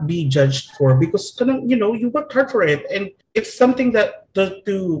not be judged for because you worked hard for it, and it's something that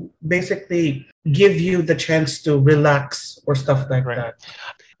to basically give you the chance to relax or stuff like that.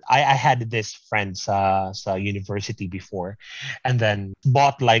 I had this friend sa university before, and then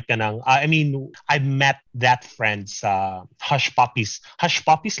bought like I met that friend sa Hush Puppies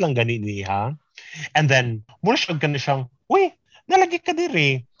lang gani niya. And then mura siya gani siyang, uy, nalagi ka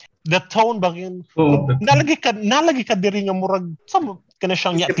diri. The tone bagin, nalagi ka diri nga murag kana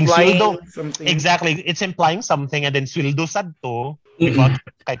siyang yating sweldo. Exactly, it's implying something, and then sweldo sad to, diba?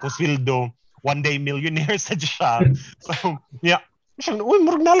 Kay ko sweldo, one day millionaire sad siya. So yeah. Uy,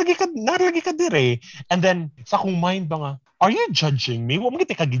 murag nalagi ka dire. And then sa akong mind ba nga, are you judging me? Wa mo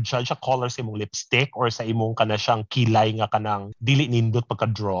gid ka gi-judge sa color sa imong lipstick or sa imong kana siyang kilay nga kanang dili nindot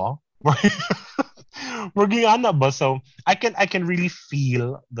pagka-draw. Working ana ba? So I can really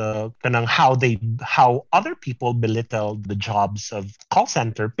feel the kanang how other people belittle the jobs of call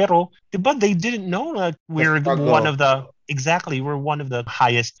center, pero diba they didn't know that we're one of the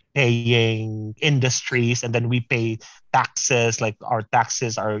highest paying industries, and then we pay taxes, like our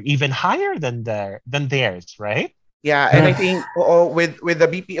taxes are even higher than theirs, right? Yeah, and I think with the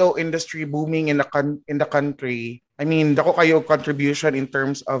BPO industry booming in the country, I mean, dako kayo contribution in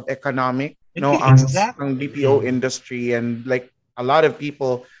terms of economic, ang BPO industry, and like a lot of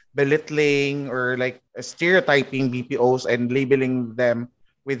people belittling or like stereotyping BPOs and labeling them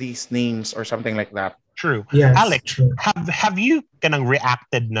with these names or something like that. True. Yes, Alic, true. have you kanang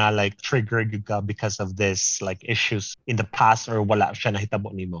reacted na like triggered ka because of this like issues in the past, or wala siya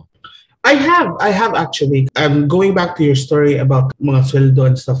nahitabo nimo? I have actually. Going back to your story about mga sweldo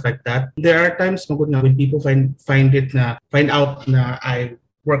and stuff like that. There are times magud na when people find out na I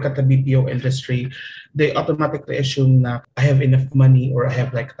work at the BPO industry, they automatically assume na I have enough money or I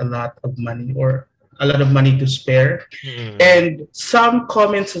have like a lot of money or a lot of money to spare. And some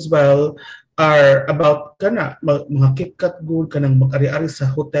comments as well are about mga KitKat good kanang mag-ari-ari sa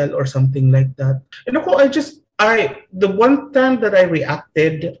hotel or something like that. And ako, the one time that I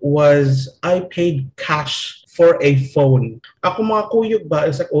reacted was I paid cash for a phone. Ako mga kuyog ba,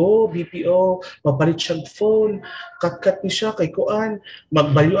 it's like, BPO, mapalit siyang phone, Katkat ni siya, kay kuan,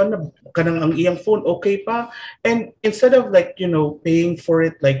 magbalyuan na kanang ang iyang phone, okay pa? And instead of like, paying for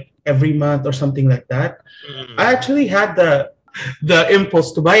it like every month or something like that, I actually had the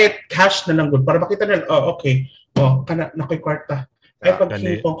impulse to buy it cash na lang good para makita nila, okay, kana nakoy kwarta. Ay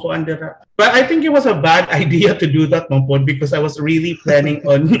pagkipong ko under. But I think it was a bad idea to do that, Mampod, because I was really planning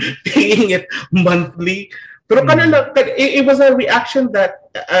on paying it monthly. Pero it was a reaction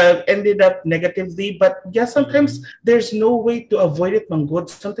that ended up negatively. But yeah, sometimes there's no way to avoid it, man. Good.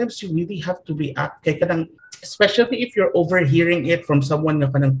 Sometimes you really have to react. Kaya kanang, especially if you're overhearing it from someone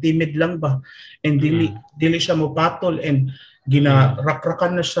na kanang timid lang ba, and dili siya mopatol and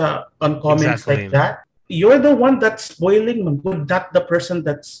gina-rakrakan na siya on comments like that. You're the one that's spoiling, man. Good, not the person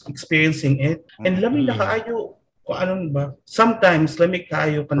that's experiencing it. And lami na kaayo, kung ano ba. Sometimes lami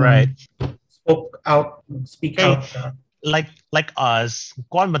kaayo ka na speak out. Like us,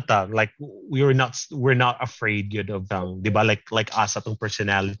 like we're not afraid yun of diba? Like us atong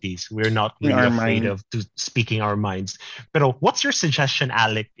personalities, we're not really afraid of speaking our minds. Pero what's your suggestion,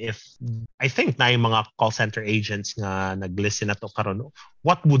 Alic, if I think na yung mga call center agents nga nag-listen na to karon,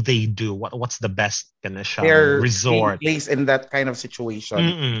 what would they do? What's the best kana siya resort? Place in that kind of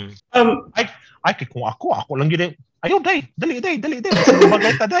situation. I kung ako lang yun. Ayaw, dali.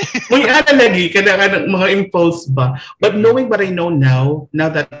 May lagi kada mga impulse ba. But knowing what I know now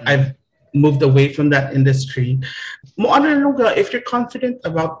that I've moved away from that industry, if you're confident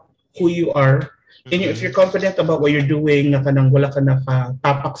about who you are, and if you're confident about what you're doing, na kanang wala ka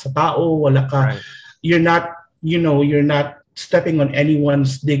nakatapak sa tao, you're not stepping on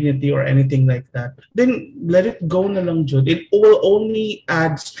anyone's dignity or anything like that, then let it go na lang, Jude. It will only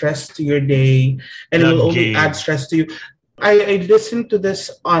add stress to your day, and it will only add stress to you. I listened to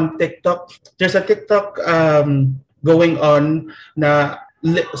this on TikTok. There's a TikTok going on na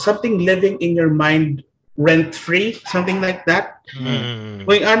something living in your mind rent-free, something like that.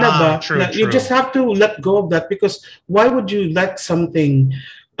 True. You just have to let go of that, because why would you let something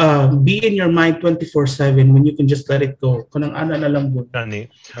be in your mind 24/7 when you can just let it go? Kunang ana na lang po.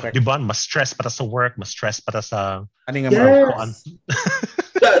 Diba? Mas stress para sa work, mas stress para sa... Yes.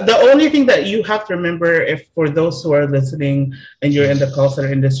 The only thing that you have to remember, if for those who are listening and you're in the call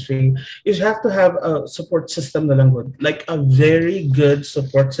center industry, is you have to have a support system na lang good. Like a very good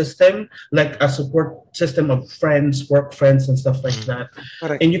support system, like a support system of friends, work friends, and stuff like that.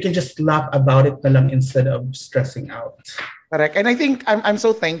 Correct. And you can just laugh about it na lang instead of stressing out. Correct. And I think I'm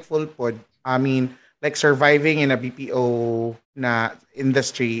so thankful po. I mean, like surviving in a BPO na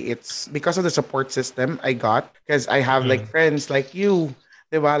industry, it's because of the support system I got, because I have like friends like you,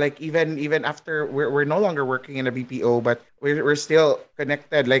 diba? Like even after we're no longer working in a BPO, but we're still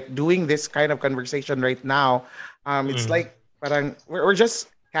connected. Like doing this kind of conversation right now, it's like parang we're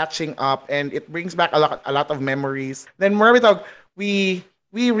just catching up, and it brings back a lot of memories. Then we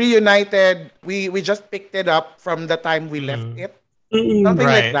reunited. We just picked it up from the time we left it. Something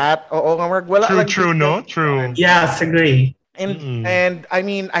like that. True, no? True. Yes, agree. And I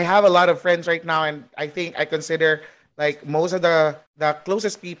mean, I have a lot of friends right now, and I think I consider like most of the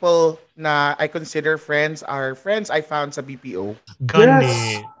closest people na I consider friends are friends I found sa BPO.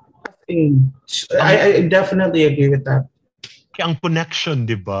 Yes. I definitely agree with that. Ang connection,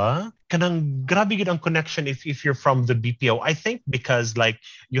 di ba? Kanang grabe yun ang connection if you're from the BPO. I think because like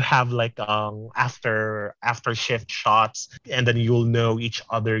you have like after shift shots, and then you'll know each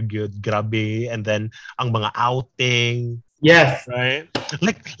other good, grabe, and then ang mga outing. Yes. Right?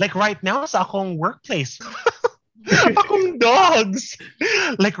 Like right now sa akong workplace. Akong dogs.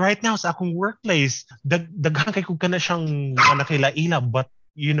 Like right now sa akong workplace, daghan kay ko kana siyang nakila-ila, but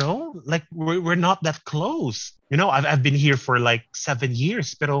you know, like we're not that close. You know, I've been here for like 7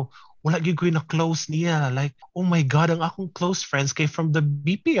 years, pero wala gyud ko na close niya. Like, oh my God, ang akong close friends came from the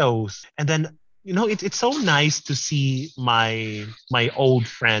BPOs. And then, you know, it's so nice to see my old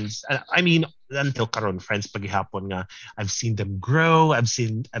friends. I mean, until karon friends paghihapon nga, I've seen them grow. I've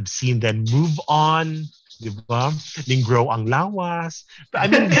seen them move on. Diba? Ning grow ang lawas. But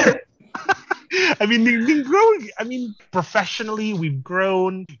I mean, ning growing. I mean, professionally, we've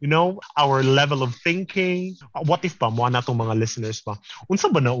grown. You know, our level of thinking. What if pa mo na tong mga listeners pa?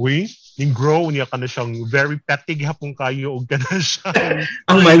 Unsa ba na uy? Ning grow niya kana siyang very petty hapon kayo og kana siya.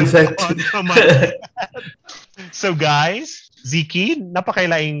 Ang mindset. So guys, Ziki,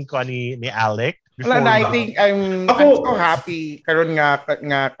 napakailaing ko ni Alic. I think I'm so happy karon nga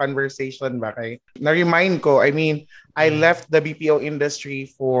conversation ba kay na-remind ko. I mean, I left the BPO industry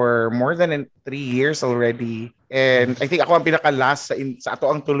for more than 3 years already, and I think ako ang pinaka-last sa ato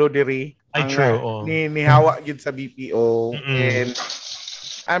ang tulo diri. Ni hawa gyud sa BPO.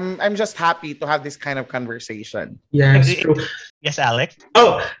 And I'm just happy to have this kind of conversation. Yes, true. Yes, Alic.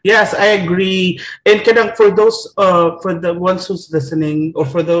 Oh, yes, I agree. And for the ones who's listening, or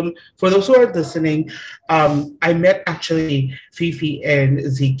for those who are listening, I met actually Fifi and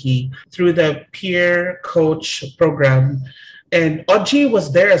Ziki through the peer coach program. And Oji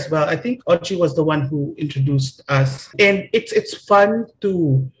was there as well. I think Oji was the one who introduced us. And it's fun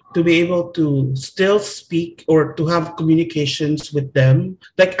to to be able to still speak or to have communications with them.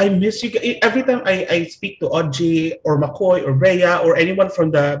 Like I miss you every time I speak to Audrey or McCoy or Rhea or anyone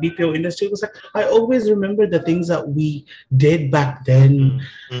from the BPO industry. It was like I always remember the things that we did back then.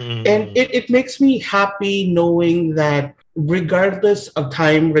 And it makes me happy knowing that regardless of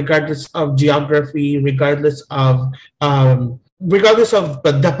time, regardless of geography, regardless of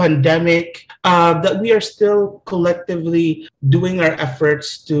the pandemic, that we are still collectively doing our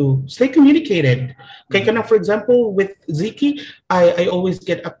efforts to stay communicated. Okay, kind of, for example, with Ziki, I always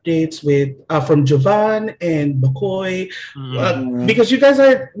get updates with from Jovan and Bakoy, because you guys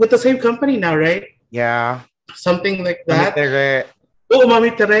are with the same company now, right? Yeah. Something like that. Mamitere. Oh,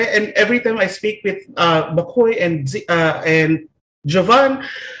 Mami Tere. And every time I speak with Bakoy and Jovan,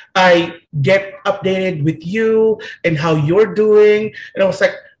 I get updated with you and how you're doing. And I was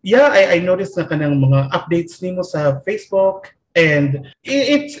like, yeah, I noticed na kanang mga updates nimo sa Facebook, and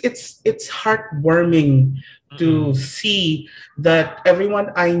it's heartwarming to see that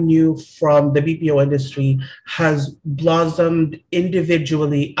everyone I knew from the BPO industry has blossomed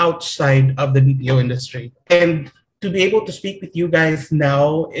individually outside of the BPO industry. And to be able to speak with you guys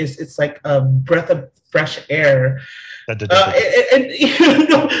now it's like a breath of fresh air. And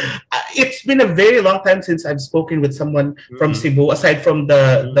it's been a very long time since I've spoken with someone from Cebu, aside from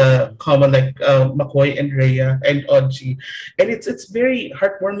the common like McCoy and Rhea and Audrey, and it's very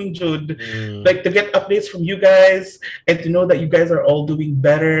heartwarming, Jude, like to get updates from you guys and to know that you guys are all doing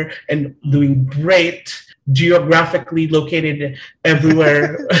better and doing great, geographically located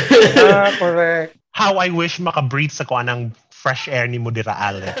everywhere. Correct. How I wish maka-breathe sa kuan ng fresh air ni Mudira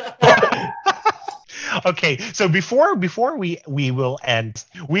Ale. Okay, so before we will end,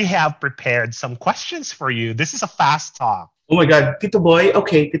 we have prepared some questions for you. This is a fast talk. Oh my God, Tito Boy.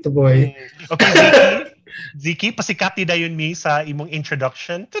 Okay, Tito Boy. Okay, Ziki, pasikati dayon mi sa imong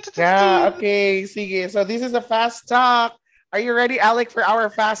introduction. Yeah, okay. Sige. So this is a fast talk. Are you ready, Alic, for our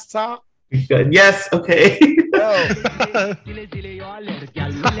fast talk? Good. Yes, okay.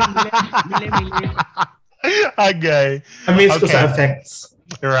 Okay. I miss those effects.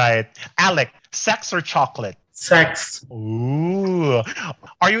 Right. Alic, sex or chocolate? Sex. Ooh.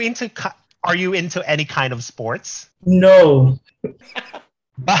 Are you into any kind of sports? No.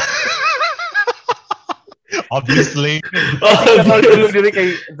 Obviously.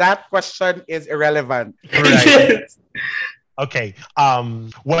 That question is irrelevant. Right. Okay.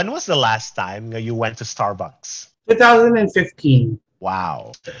 When was the last time you went to Starbucks? 2015.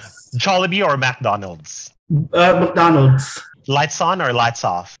 Wow. Jollibee or McDonald's? McDonald's. Lights on or lights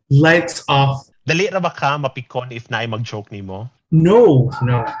off? Lights off. Dali ra ba ka mapikon if naay mag-joke nimo? No.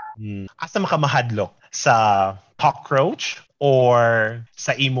 Asa makamahadlok? Sa cockroach or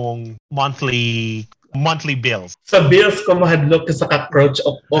sa imong monthly bills? Sa bills ko mahadlok ka sa cockroach.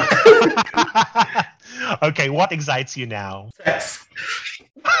 Okay, what excites you now? Sex.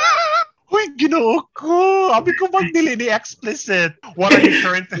 Uy, ginoo ko. Abi ko magdili ni explicit. What are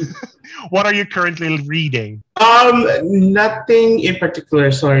you currently reading? Nothing in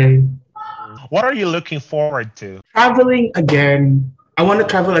particular, sorry. What are you looking forward to? Traveling again. I want to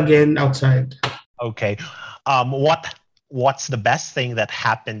travel again outside. Okay. What's the best thing that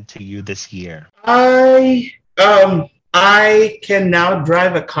happened to you this year? I can now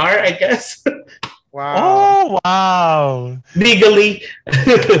drive a car, I guess. Wow. Oh, wow. Legally.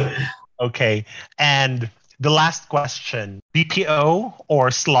 Okay. And the last question, BPO or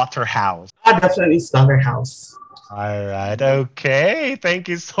slaughterhouse? Definitely slaughterhouse. All right. Okay. Thank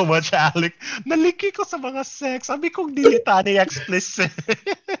you so much, Alic. Naliki ko sa mga sex. Sabi kong dilita ni explicit.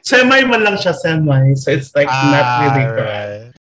 Semi man lang siya, semi. So it's like not really good. Right.